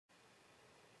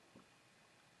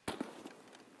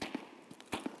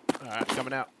Alright,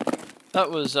 coming out. That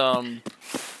was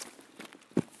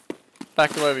back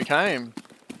the way we came.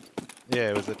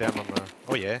 Yeah, was it down on the...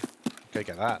 Oh yeah, go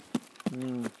get that.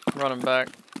 Running back.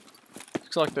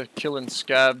 Looks like they're killing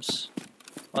scabs,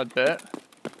 I'd bet.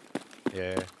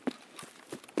 Yeah.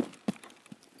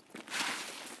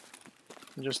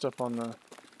 Just up on the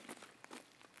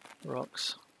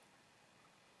rocks.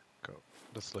 Cool.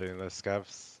 Just looting those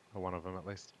scavs, or one of them at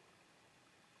least.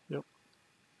 Yep.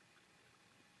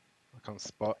 I can't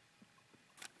spot.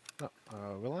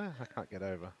 Oh, will I? I can't get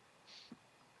over.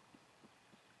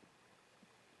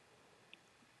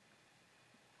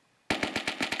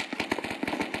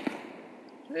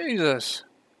 Jesus.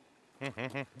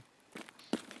 I'm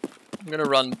gonna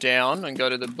run down and go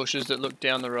to the bushes that look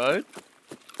down the road.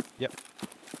 Yep.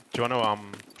 Do you want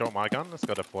to drop my gun? It's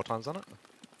got a 4 times on it.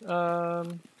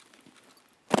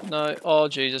 No. Oh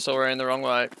Jesus! I ran the wrong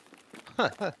way.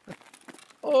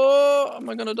 Oh, am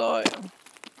I gonna die?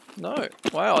 No.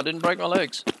 Wow! I didn't break my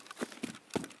legs.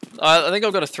 I think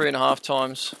I've got a 3.5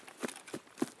 times.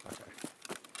 Okay.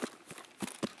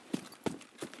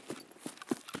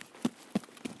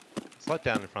 It's like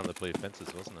down in front of the blue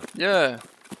fences, wasn't it? Yeah.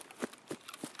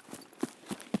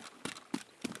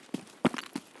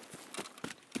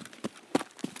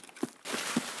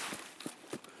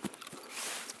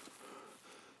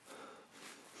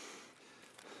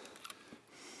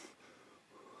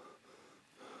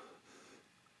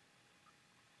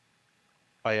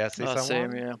 Oh yeah, I see someone see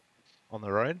him, yeah. on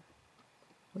the road.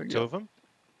 Yep. 2 of them.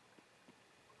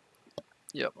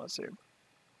 Yep, I see him.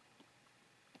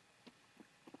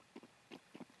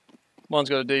 One's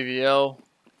got a DVL.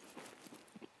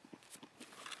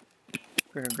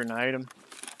 We're gonna grenade him.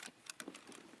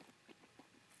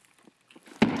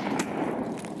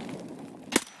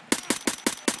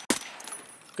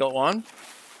 Got one.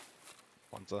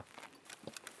 One's a...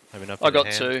 Maybe enough I in your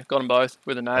got hand. 2. Got them both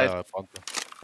with a nade. Bonza.